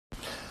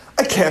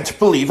can't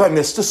believe I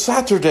missed a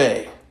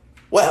Saturday.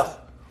 Well,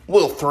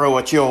 we'll throw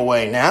it your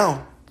way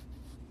now.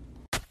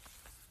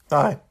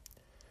 Hi,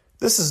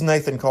 this is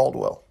Nathan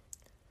Caldwell.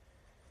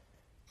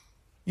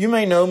 You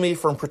may know me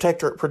from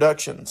Protectorate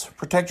Productions,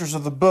 protectors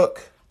of the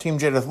book, Team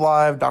Jadeth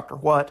Live, Dr.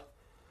 What.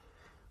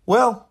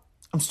 Well,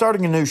 I'm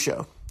starting a new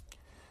show.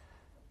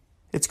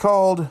 It's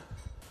called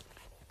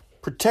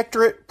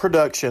Protectorate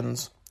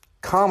Productions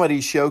Comedy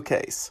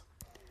Showcase.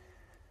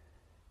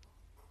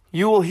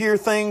 You will hear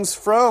things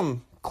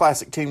from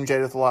Classic Team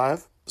Jadeth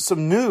Live,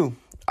 some new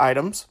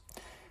items,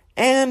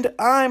 and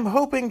I'm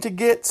hoping to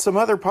get some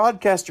other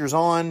podcasters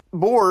on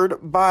board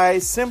by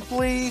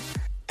simply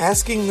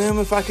asking them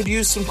if I could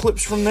use some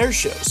clips from their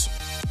shows.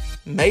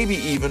 Maybe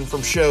even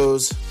from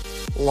shows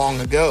long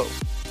ago.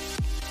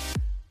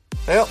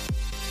 Well,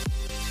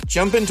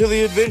 jump into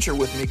the adventure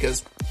with me,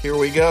 because here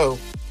we go.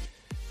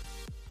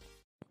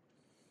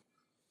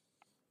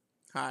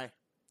 Hi.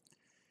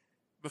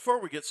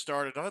 Before we get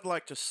started, I'd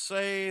like to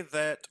say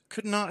that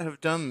could not have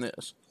done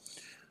this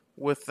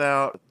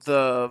without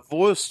the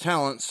voice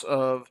talents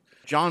of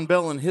John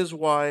Bell and his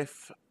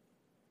wife,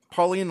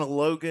 Paulina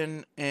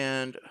Logan,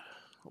 and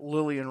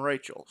Lillian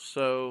Rachel.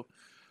 So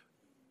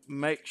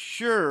make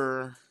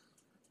sure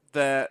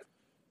that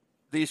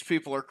these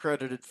people are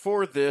credited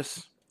for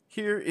this.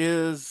 Here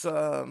is,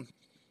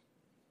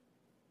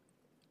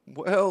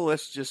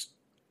 let's just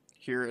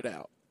hear it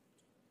out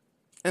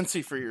and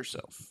see for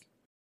yourself.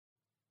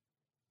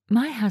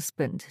 My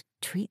husband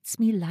treats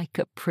me like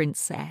a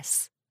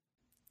princess.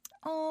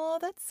 Oh,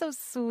 that's so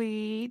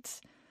sweet.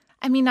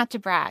 I mean, not to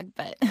brag,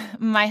 but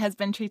my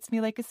husband treats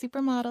me like a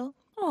supermodel.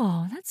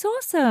 Oh, that's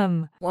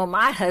awesome. Well,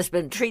 my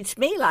husband treats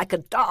me like a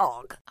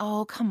dog.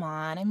 Oh, come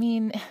on. I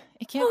mean,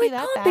 it can't be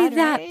that bad, It can't be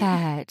that right?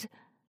 bad.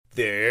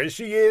 There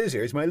she is.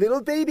 There's my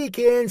little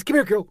babykins. Come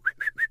here, girl.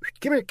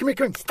 Come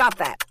here. Stop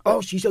that.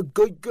 Oh, she's a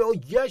good girl.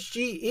 Yes,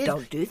 she is.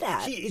 Don't do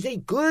that. She is a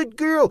good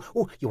girl.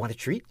 Oh, you want a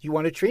treat?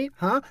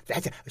 Huh?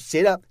 That's it.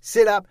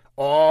 Sit up.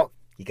 Oh,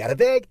 you got a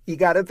bag?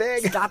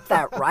 Stop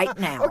that right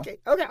now. Okay.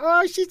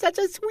 Oh, she's such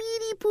a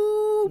sweetie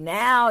poo.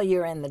 Now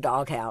you're in the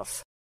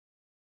doghouse.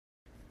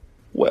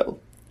 Well,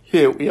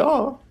 here we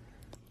are.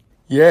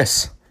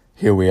 Yes,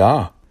 here we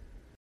are.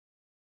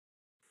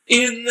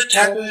 In the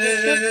terrace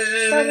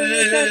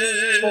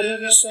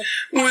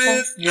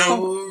with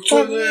no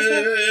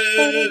toilet.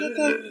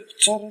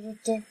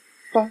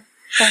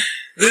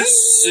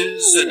 This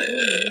is an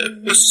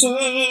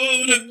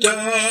episode of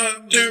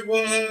Dr.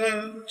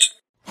 What?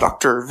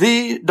 Dr.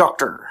 V.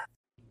 Doctor.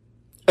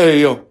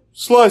 Hey,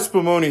 Sly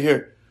Spumoni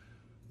here.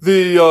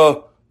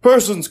 The,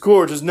 Persons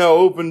Court is now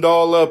opened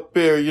all up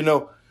here,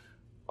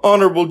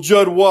 Honorable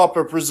Judd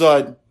Whopper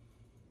presiding.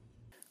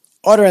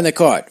 Order in the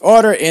court.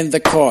 Order in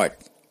the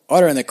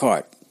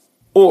court.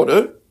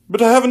 Order?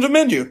 But I haven't a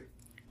menu.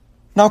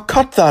 Now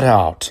cut that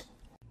out.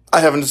 I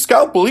haven't a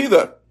scalpel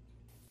either.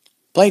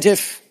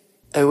 Plaintiff.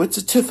 Oh, it's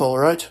a tiff, all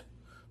right.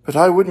 But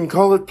I wouldn't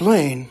call it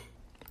plain.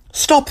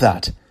 Stop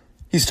that.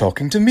 He's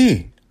talking to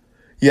me.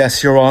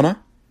 Yes, Your Honor?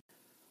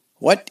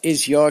 What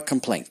is your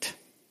complaint?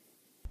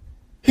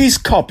 He's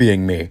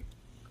copying me.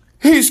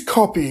 He's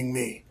copying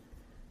me.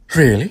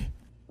 Really?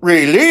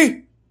 Really?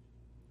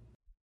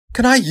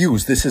 Can I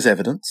use this as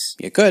evidence?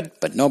 You could,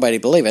 but nobody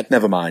believe it.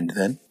 Never mind,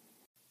 then.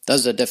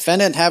 Does the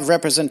defendant have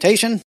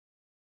representation?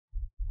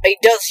 He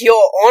does,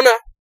 Your Honor.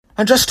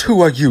 And just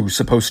who are you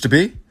supposed to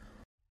be?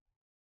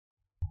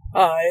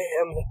 I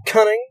am the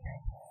cunning,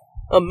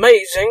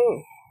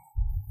 amazing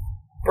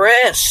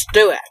Brer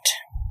Stewart.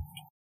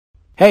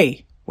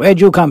 Hey, where'd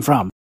you come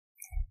from?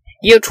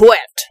 You twit.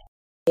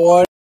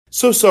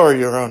 So sorry,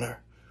 Your Honor.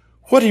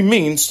 What he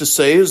means to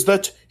say is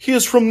that he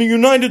is from the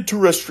United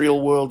Terrestrial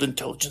World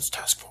Intelligence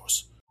Task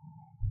Force.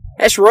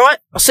 That's right,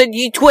 I said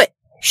you twit.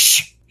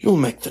 Shh, you'll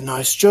make the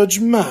nice judge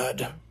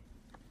mad.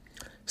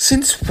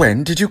 Since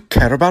when did you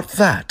care about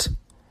that?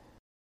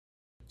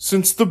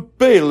 Since the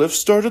bailiff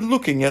started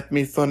looking at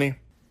me funny.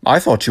 I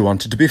thought you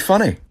wanted to be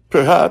funny.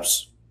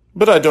 Perhaps,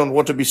 but I don't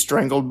want to be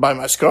strangled by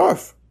my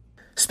scarf.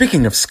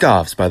 Speaking of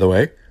scarves, by the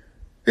way,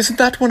 isn't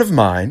that one of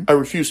mine? I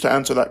refuse to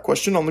answer that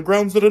question on the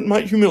grounds that it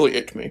might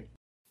humiliate me.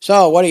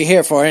 So, what are you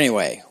here for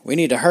anyway? We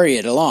need to hurry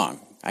it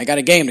along. I got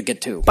a game to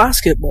get to.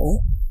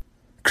 Basketball.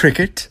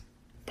 Cricket?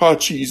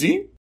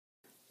 Parcheesi?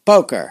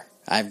 Poker.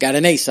 I've got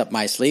an ace up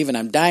my sleeve and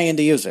I'm dying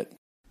to use it.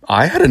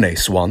 I had an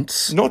ace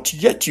once. Not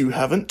yet, you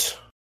haven't.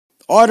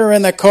 Order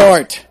in the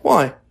court.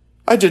 Why?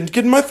 I didn't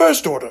get my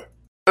first order.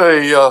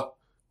 Hey,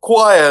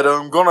 quiet, or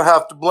I'm gonna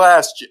have to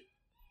blast you.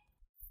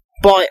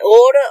 By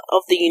order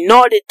of the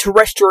United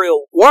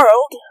Terrestrial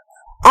World,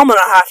 I'm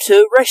gonna have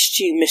to arrest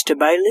you, Mr.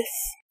 Bailiff,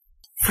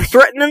 for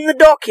threatening the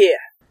dock here.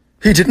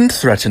 He didn't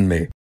threaten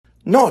me.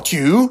 Not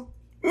you.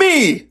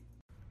 Me.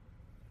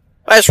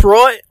 That's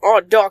right,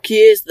 our dock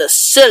here is the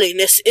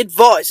silliness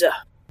advisor.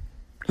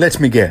 Let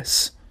me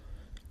guess.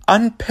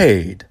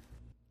 Unpaid.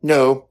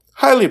 No,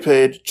 highly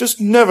paid,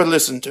 just never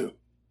listened to.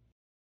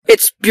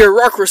 It's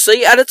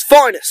bureaucracy at its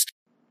finest.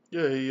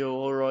 Yeah, you're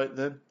alright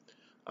then.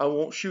 I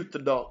won't shoot the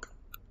dock.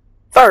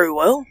 Very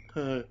well.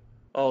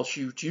 I'll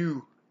shoot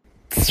you.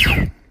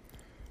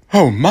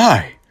 Oh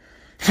my!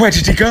 Where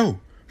did he go?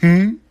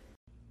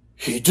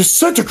 He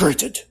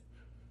disintegrated.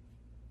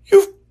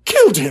 You've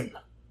killed him.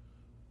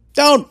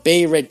 Don't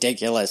be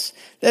ridiculous.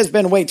 There's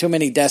been way too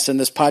many deaths in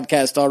this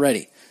podcast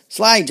already.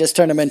 Sly just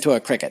turned him into a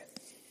cricket.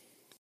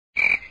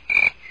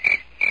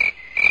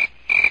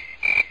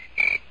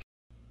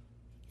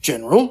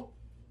 General?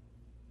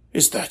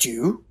 Is that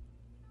you?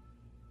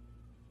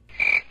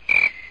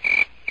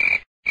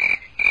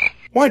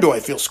 Why do I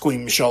feel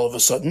squeamish all of a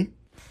sudden?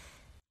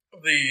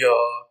 The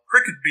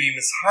cricket beam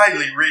is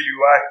highly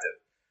radioactive.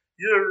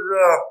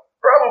 You're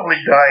probably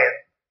dying.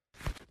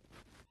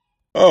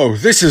 Oh,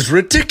 this is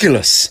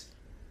ridiculous.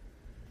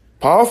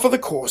 Par for the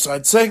course,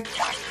 I'd say.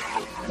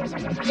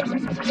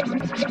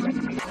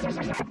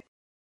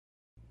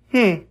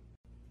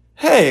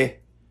 Hey,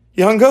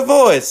 younger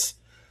voice.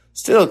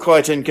 Still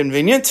quite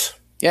inconvenient.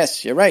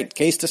 Yes, you're right.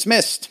 Case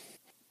dismissed.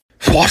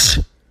 What?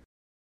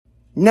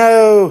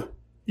 No.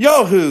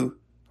 You're who?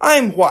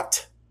 I'm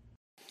what?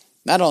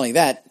 Not only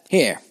that,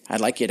 here,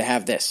 I'd like you to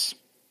have this.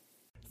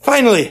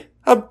 Finally,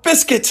 a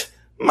biscuit.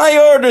 My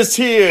order's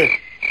here.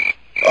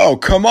 Oh,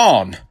 come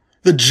on.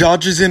 The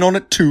judge is in on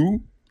it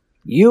too?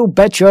 You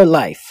bet your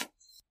life.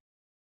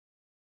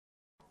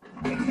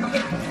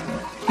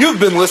 You've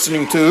been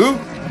listening to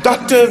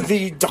Dr.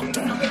 V.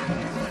 Doctor.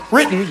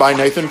 Written by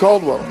Nathan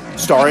Caldwell.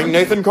 Starring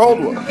Nathan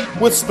Caldwell.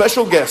 With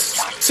special guests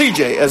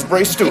CJ as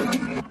Bray Stewart.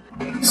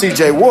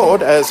 CJ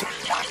Ward as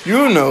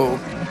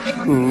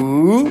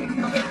you-know-who.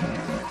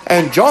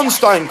 And John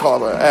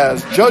Steincaller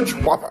as Judge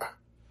Whopper.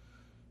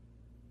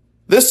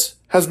 This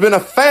has been a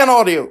fan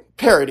audio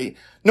parody.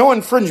 No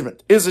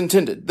infringement is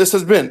intended. This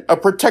has been a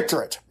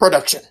Protectorate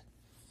production.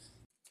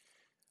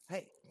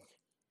 Hey,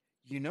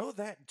 you know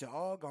that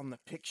dog on the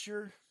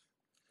picture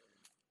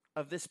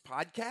of this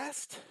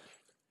podcast?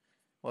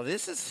 Well,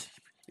 this is,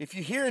 if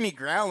you hear any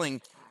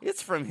growling,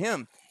 it's from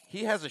him.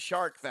 He has a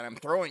shark that I'm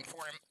throwing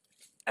for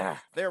him.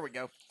 There we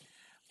go.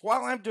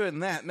 While I'm doing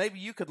that, maybe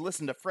you could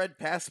listen to Fred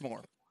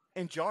Passmore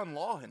and John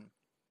Lawhan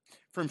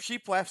from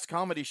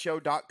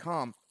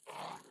sheeplaughscomedyshow.com.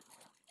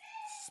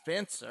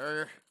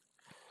 Spencer,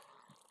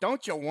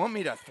 don't you want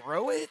me to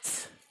throw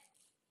it?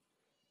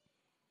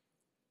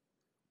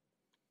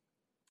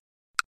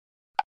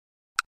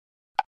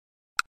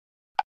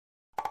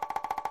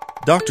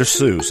 Dr.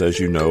 Seuss, as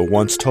you know,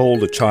 once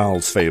told a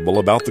child's fable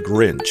about the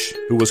Grinch,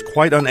 who was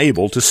quite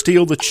unable to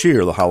steal the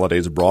cheer the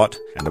holidays brought,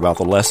 and about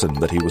the lesson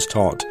that he was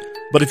taught.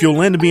 But if you'll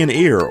lend me an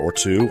ear or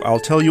two, I'll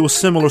tell you a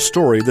similar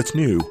story that's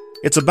new.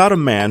 It's about a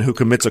man who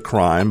commits a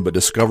crime but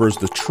discovers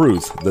the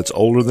truth that's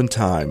older than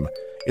time.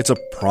 It's a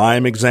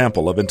prime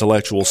example of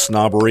intellectual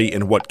snobbery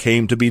in what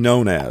came to be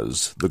known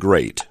as the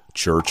Great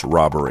Church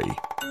Robbery.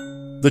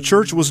 The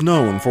church was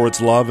known for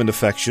its love and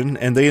affection,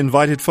 and they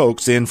invited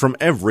folks in from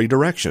every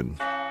direction.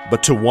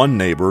 But to one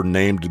neighbor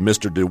named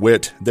Mr.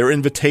 DeWitt, their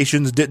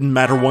invitations didn't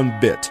matter one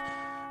bit.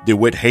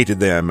 DeWitt hated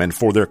them, and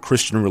for their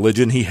Christian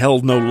religion he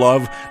held no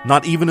love,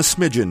 not even a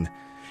smidgen.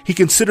 He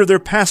considered their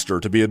pastor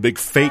to be a big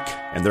fake,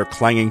 and their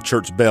clanging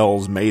church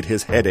bells made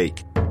his head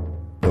ache.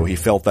 Though he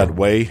felt that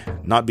way,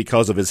 not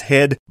because of his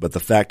head, but the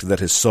fact that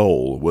his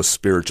soul was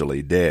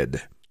spiritually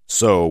dead.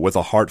 So, with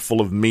a heart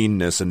full of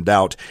meanness and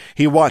doubt,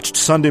 he watched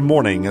Sunday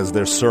morning as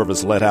their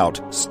service let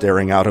out,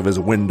 staring out of his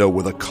window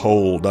with a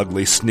cold,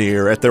 ugly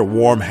sneer at their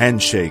warm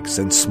handshakes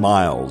and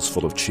smiles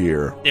full of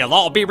cheer. "They'll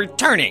all be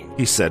returning,"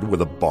 he said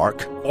with a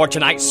bark, "for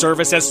tonight's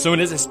service as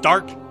soon as it's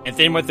dark, and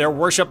then with their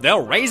worship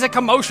they'll raise a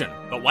commotion.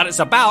 But what it's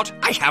about,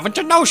 I haven't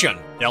a notion.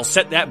 They'll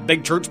set that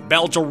big church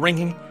bell to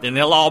ringing, then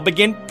they'll all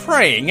begin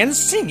praying and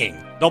singing.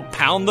 They'll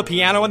pound the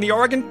piano and the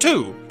organ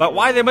too, but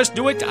why they must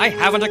do it, I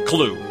haven't a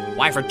clue.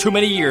 Why, for too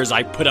many years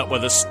I put up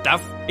with this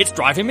stuff. It's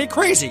driving me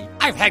crazy.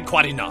 I've had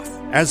quite enough."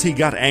 As he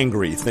got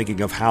angry thinking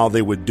of how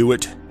they would do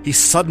it, he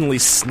suddenly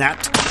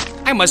snapped,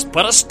 "I must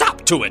put a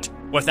stop to it.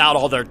 Without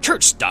all their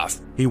church stuff,"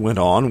 he went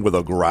on with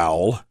a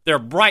growl, "their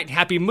bright,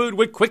 happy mood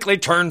would quickly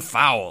turn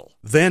foul."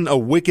 Then a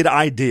wicked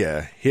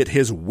idea hit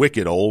his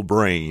wicked old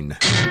brain.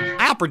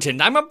 "I'll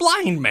pretend I'm a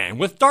blind man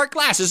with dark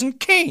glasses and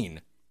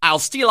cane. I'll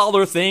steal all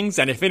their things,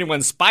 and if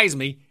anyone spies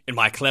me in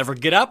my clever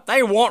get-up,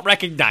 they won't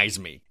recognize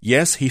me."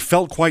 Yes, he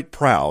felt quite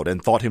proud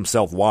and thought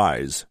himself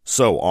wise.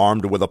 So,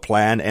 armed with a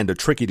plan and a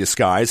tricky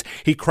disguise,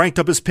 he cranked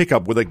up his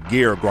pickup with a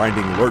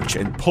gear-grinding lurch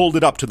and pulled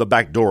it up to the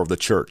back door of the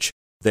church.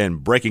 Then,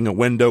 breaking a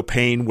window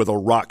pane with a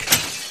rock,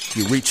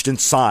 he reached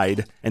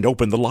inside and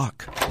opened the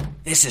lock.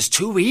 "This is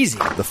too easy,"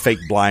 the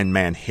fake blind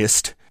man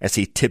hissed as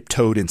he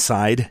tiptoed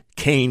inside,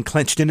 cane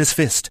clenched in his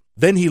fist.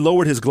 Then he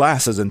lowered his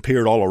glasses and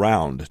peered all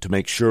around to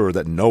make sure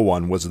that no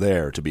one was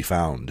there to be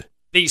found.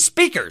 "These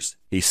speakers,"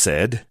 he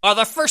said, "are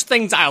the first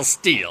things I'll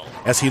steal,"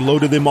 as he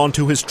loaded them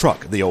onto his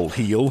truck, the old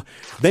heel.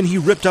 Then he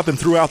ripped up and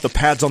threw out the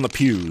pads on the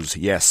pews.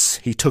 Yes,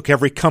 he took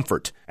every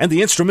comfort, and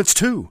the instruments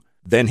too.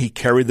 Then he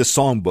carried the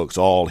songbooks,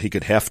 all he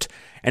could heft,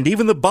 and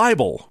even the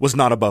Bible was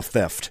not above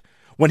theft.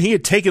 When he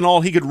had taken all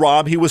he could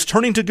rob, he was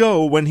turning to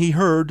go when he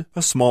heard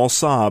a small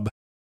sob.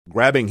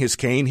 Grabbing his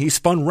cane, he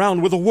spun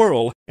round with a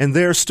whirl, and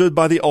there stood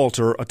by the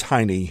altar a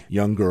tiny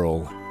young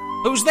girl.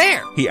 Who's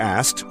there? he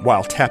asked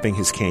while tapping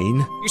his cane.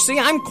 You see,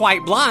 I'm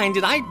quite blind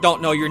and I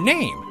don't know your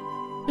name.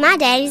 My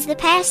daddy's the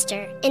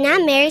pastor, and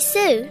I'm Mary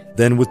Sue.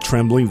 Then with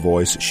trembling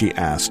voice, she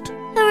asked,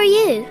 Who are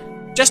you?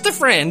 Just a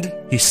friend,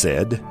 he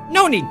said,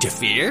 no need to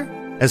fear.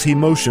 as he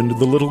motioned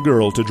the little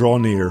girl to draw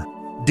near.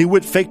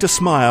 DeWitt faked a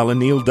smile and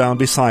kneeled down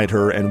beside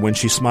her, and when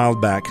she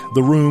smiled back,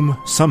 the room,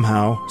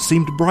 somehow,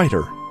 seemed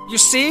brighter. You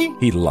see?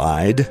 He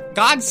lied.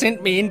 God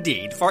sent me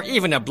indeed, for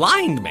even a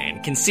blind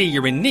man can see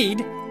you're in need.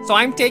 So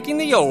I'm taking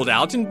the old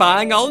out and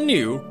buying all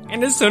new,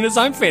 and as soon as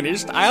I'm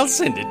finished, I'll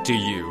send it to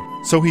you.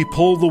 So he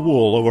pulled the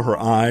wool over her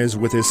eyes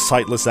with his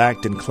sightless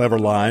act and clever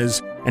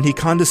lies, and he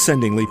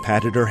condescendingly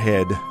patted her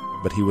head,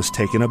 but he was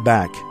taken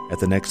aback at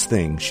the next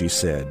thing she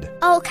said.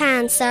 Oh,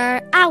 kind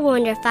sir, I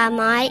wonder if I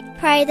might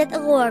pray that the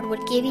Lord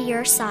would give you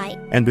your sight.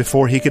 And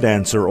before he could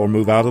answer or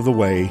move out of the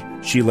way,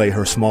 she lay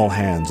her small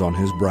hands on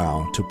his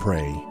brow to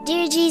pray.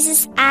 Dear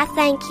Jesus, I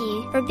thank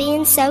you for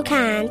being so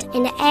kind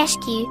and to ask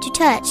you to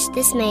touch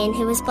this man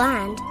who is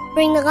blind.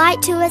 Bring the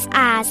light to his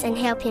eyes and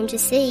help him to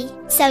see.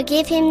 So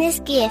give him this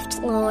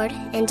gift, Lord,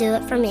 and do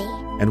it for me.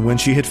 And when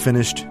she had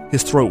finished,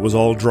 his throat was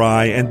all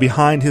dry, and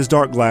behind his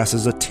dark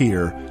glasses a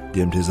tear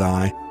dimmed his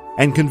eye,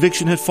 and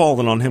conviction had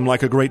fallen on him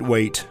like a great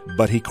weight,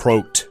 but he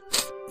croaked,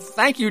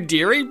 Thank you,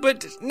 dearie,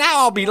 but now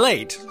I'll be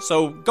late.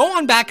 So go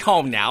on back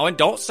home now and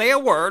don't say a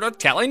word or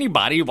tell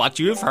anybody what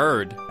you have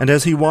heard. And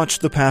as he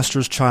watched the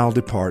pastor's child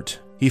depart,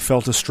 he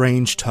felt a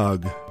strange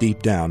tug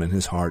deep down in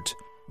his heart.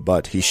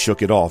 But he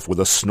shook it off with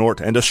a snort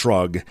and a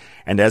shrug,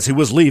 and as he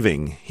was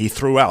leaving, he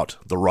threw out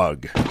the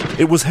rug.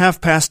 It was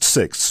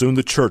 6:30, soon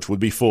the church would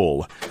be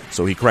full,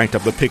 so he cranked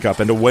up the pickup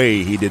and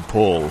away he did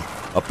pull.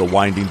 Up the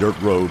winding dirt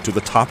road to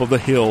the top of the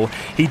hill,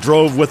 he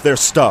drove with their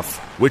stuff,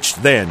 which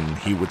then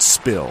he would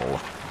spill.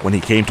 When he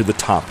came to the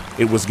top,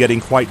 it was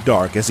getting quite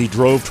dark as he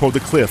drove toward the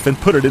cliff and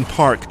put it in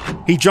park.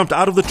 He jumped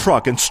out of the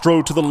truck and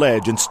strode to the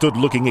ledge and stood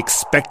looking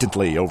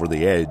expectantly over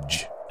the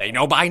edge. They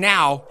know by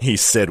now, he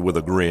said with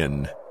a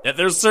grin, that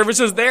their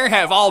services there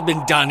have all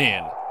been done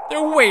in.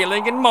 They're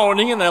wailing and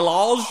moaning and they'll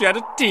all shed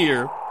a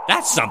tear.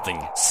 That's something,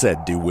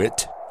 said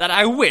DeWitt, that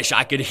I wish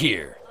I could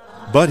hear.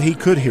 But he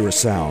could hear a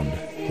sound,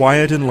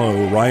 quiet and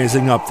low,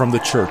 rising up from the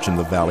church in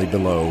the valley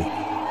below.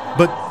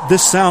 But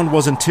this sound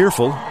wasn't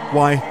tearful.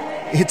 Why,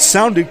 it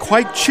sounded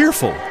quite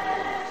cheerful.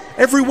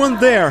 Everyone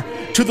there,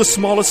 to the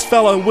smallest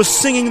fellow, was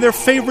singing their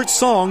favorite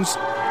songs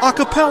a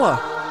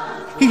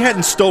cappella. He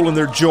hadn't stolen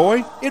their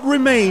joy. It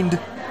remained.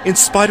 In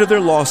spite of their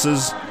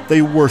losses,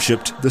 they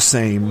worshipped the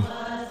same.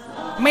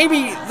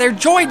 Maybe their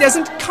joy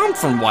doesn't come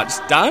from what's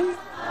done.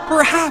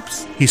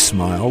 Perhaps, he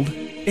smiled,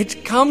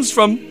 it comes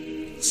from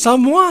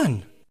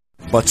someone.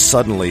 But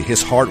suddenly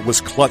his heart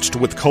was clutched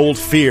with cold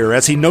fear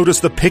as he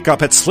noticed the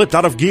pickup had slipped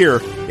out of gear.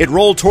 It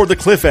rolled toward the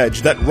cliff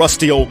edge, that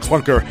rusty old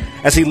clunker,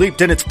 as he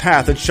leaped in its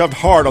path and shoved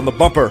hard on the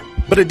bumper.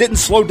 But it didn't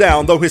slow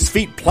down, though his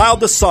feet plowed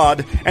the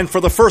sod, and for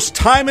the first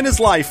time in his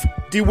life,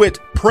 DeWitt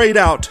prayed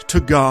out to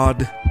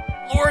God.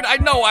 Lord, I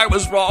know I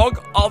was wrong,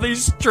 all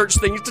these church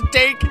things to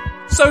take,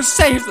 so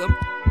save them,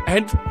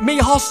 and me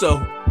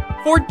also,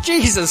 for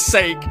Jesus'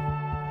 sake.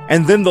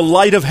 And then the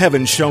light of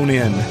heaven shone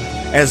in,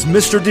 as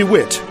Mr.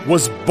 DeWitt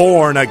was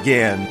born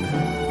again.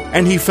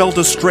 And he felt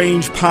a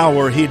strange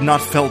power he'd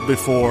not felt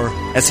before,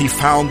 as he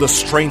found the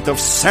strength of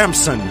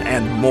Samson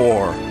and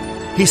more.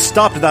 He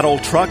stopped that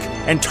old truck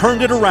and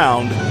turned it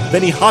around.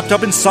 Then he hopped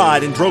up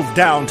inside and drove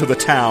down to the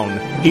town.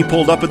 He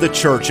pulled up at the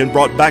church and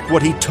brought back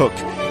what he took,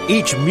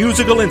 each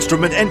musical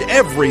instrument and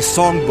every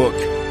songbook.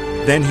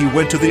 Then he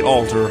went to the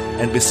altar,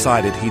 and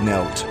beside it he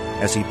knelt,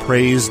 as he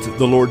praised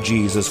the Lord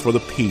Jesus for the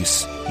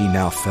peace he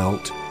now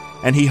felt.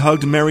 And he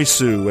hugged Mary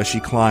Sue as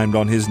she climbed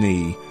on his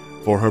knee,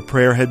 for her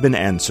prayer had been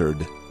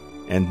answered,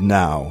 and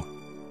now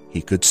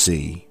he could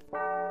see.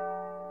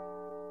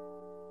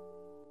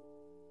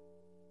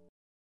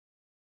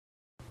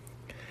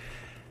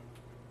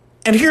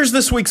 And here's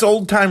this week's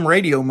Old Time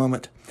Radio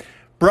Moment,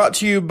 brought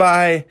to you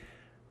by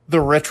the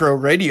Retro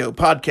Radio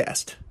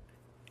Podcast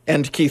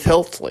and Keith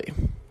Helsley.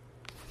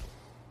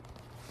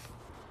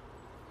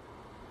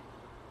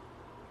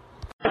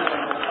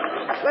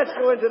 Let's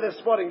go into this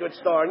sporting goods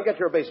store and get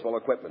your baseball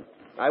equipment.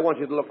 I want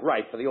you to look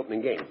right for the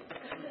opening game.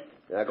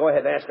 Now, go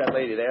ahead and ask that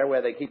lady there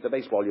where they keep the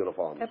baseball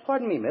uniform.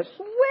 Pardon me, miss.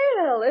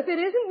 Well, if it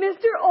isn't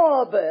Mr.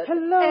 Orbit.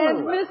 Hello. And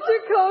Mr.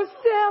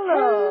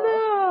 Costello.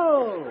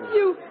 Hello.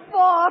 You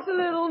fought,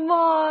 little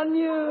mon,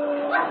 you.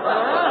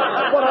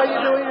 What are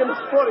you doing in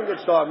the sporting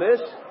goods store, miss?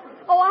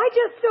 Oh, I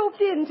just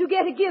stopped in to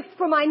get a gift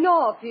for my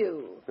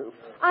nephew.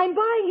 I'm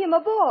buying him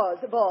a Boz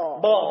ball.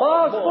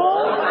 Boz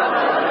ball?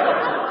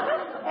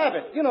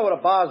 Abbott, you know what a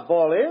Boz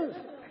ball is.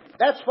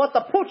 That's what the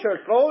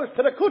poocher throws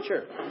to the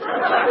coocher.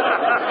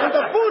 And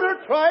the booter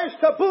tries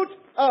to boot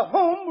a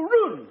home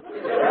run.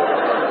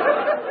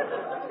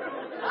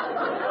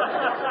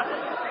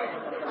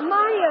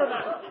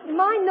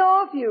 My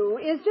nephew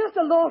is just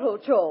a lotto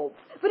chope,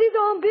 but his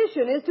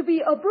ambition is to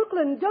be a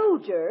Brooklyn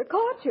Dozier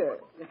catcher.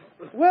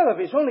 Well, if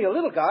he's only a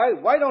little guy,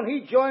 why don't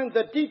he join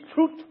the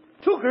Detroit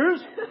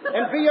Tougers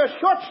and be a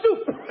short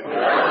stoop?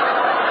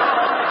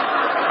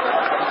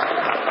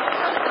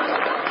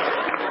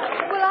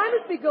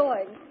 be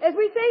going. As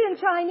we say in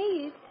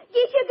Chinese,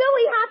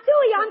 Gishagui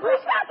Hatsui, I'm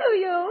push to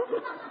you.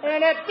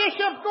 And a dish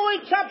of gooey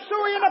chop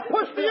suey and a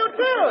push to you,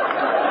 too.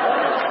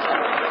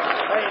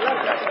 Hey,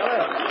 look,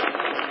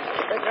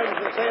 here comes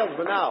the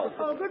salesman now.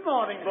 Oh, good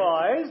morning,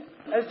 boys.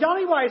 As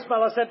Johnny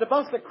Weissmuller said to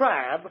Buster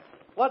Crabbe,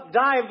 what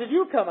dive did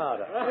you come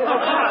out of?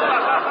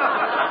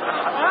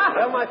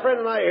 Well, my friend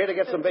and I are here to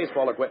get some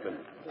baseball equipment.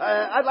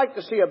 I'd like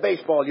to see a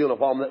baseball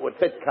uniform that would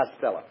fit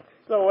Costello.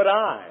 So would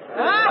I.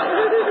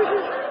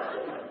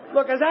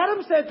 Look, as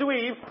Adam said to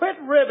Eve, quit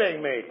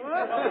ribbing me.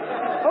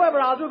 However,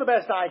 I'll do the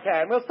best I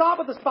can. We'll start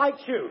with the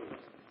spiked shoes.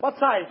 What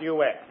size do you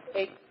wear?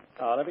 8.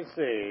 Oh, let me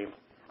see.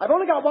 I've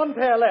only got one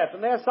pair left,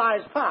 and they're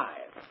size 5.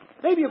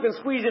 Maybe you can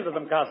squeeze into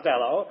them,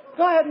 Costello.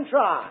 Go ahead and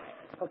try.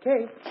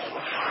 Okay.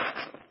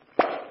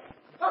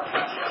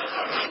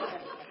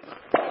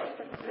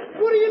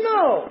 What do you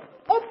know?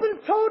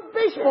 Open-toed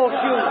baseball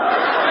shoes.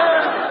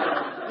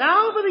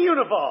 Now for the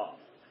uniform.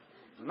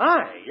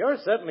 My, you're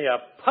certainly a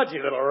pudgy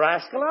little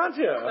rascal, aren't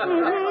you?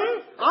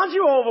 Mm-hmm. Aren't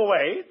you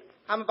overweight?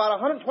 I'm about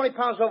 120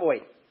 pounds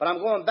overweight, but I'm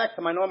going back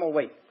to my normal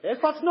weight. Yes,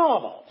 what's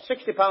normal?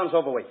 60 pounds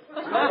overweight.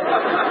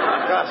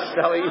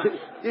 Costello,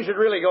 you should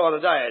really go on a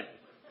diet.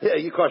 Yeah,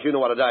 of course you know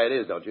what a diet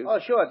is, don't you? Oh,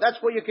 sure.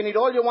 That's where you can eat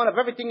all you want of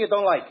everything you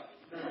don't like.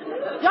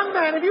 Young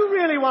man, if you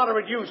really want to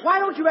reduce, why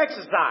don't you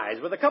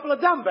exercise with a couple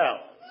of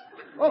dumbbells?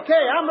 Okay,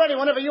 I'm ready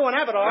whenever you and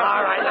Abbott are.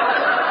 All right.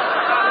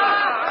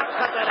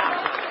 Cut that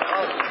out.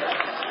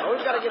 Oh,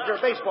 we've got to get your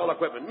baseball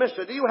equipment.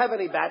 Mister, do you have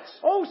any bats?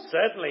 Oh,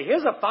 certainly.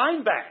 Here's a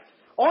fine bat.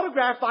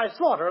 Autographed by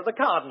Slaughter of the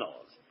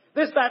Cardinals.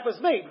 This bat was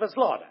made for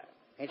Slaughter.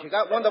 Ain't you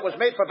got one that was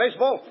made for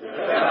baseball?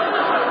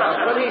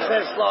 When he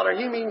says Slaughter,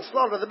 he means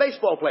Slaughter the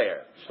baseball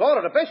player.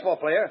 Slaughter the baseball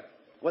player?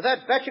 With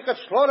that bat, you could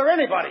slaughter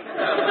anybody.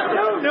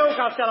 No,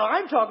 Costello.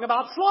 I'm talking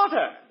about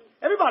Slaughter.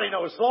 Everybody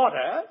knows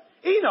Slaughter.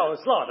 He knows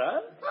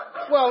Slaughter.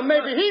 Well,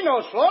 maybe he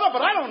knows Slaughter,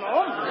 but I don't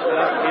know him.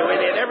 You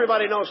idiot.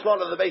 Everybody knows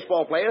Slaughter the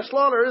baseball player.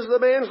 Slaughter is the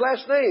man's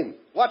last name.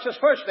 What's his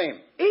first name?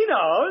 He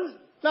knows.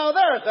 Now,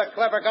 there's a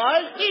clever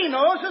guy. He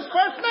knows his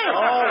first name.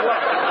 Oh, look.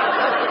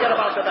 Let's forget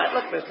about the bat.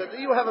 Look, mister, do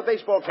you have a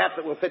baseball cap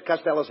that will fit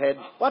Costello's head?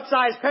 What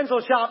size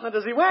pencil sharpener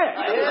does he wear?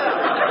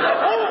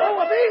 Yeah.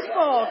 Oh, a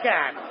baseball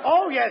cap.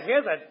 Oh, yes,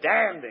 here's a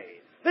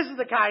dandy. This is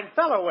the kind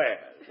fella wears.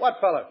 What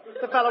fella?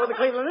 The fella with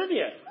the Cleveland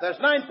Indians. There's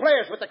 9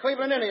 players with the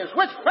Cleveland Indians.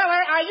 Which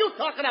fella are you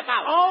talking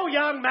about? Oh,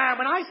 young man,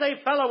 when I say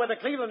fella with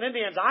the Cleveland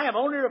Indians, I am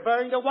only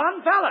referring to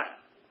one fella.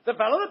 The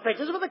fellow that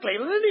pitches with the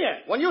Cleveland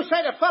Indians. When you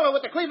say the fellow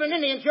with the Cleveland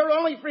Indians, you're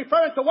only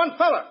referring to one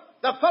fella.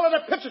 The fellow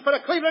that pitches for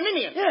the Cleveland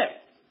Indians.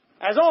 Yes.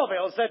 As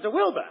Orville said to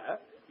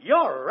Wilbur,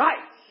 you're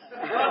right.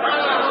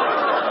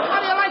 How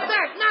do you like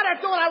that? Now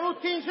they're doing our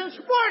routines in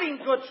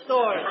sporting goods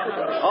stores.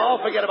 Oh,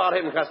 forget about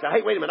him, Costello.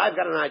 Hey, wait a minute. I've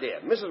got an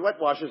idea. Mrs.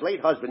 Wetwash's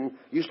late husband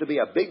used to be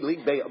a big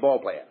league ball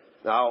player.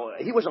 Now,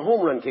 he was a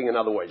home run king, in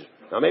other words.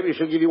 Now, maybe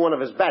she'll give you one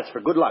of his bats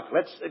for good luck.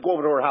 Let's go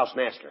over to her house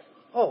and ask her.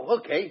 Oh,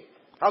 okay.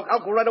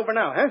 I'll go right over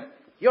now, huh?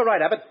 You're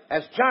right, Abbott.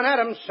 As John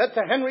Adams said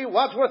to Henry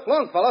Wadsworth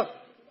Longfellow.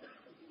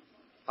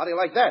 How do you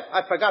like that?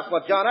 I forgot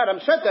what John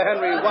Adams said to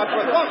Henry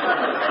Wadsworth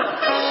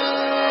Longfellow.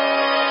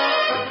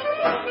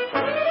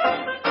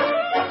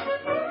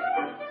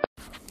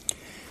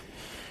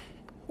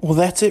 Well,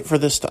 that's it for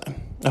this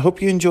time. I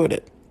hope you enjoyed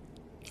it.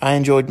 I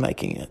enjoyed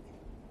making it.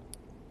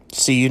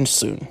 See you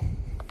soon.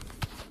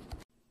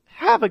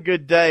 Have a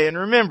good day, and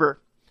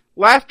remember,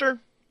 laughter,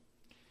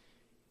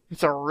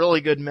 it's a really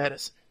good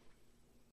medicine.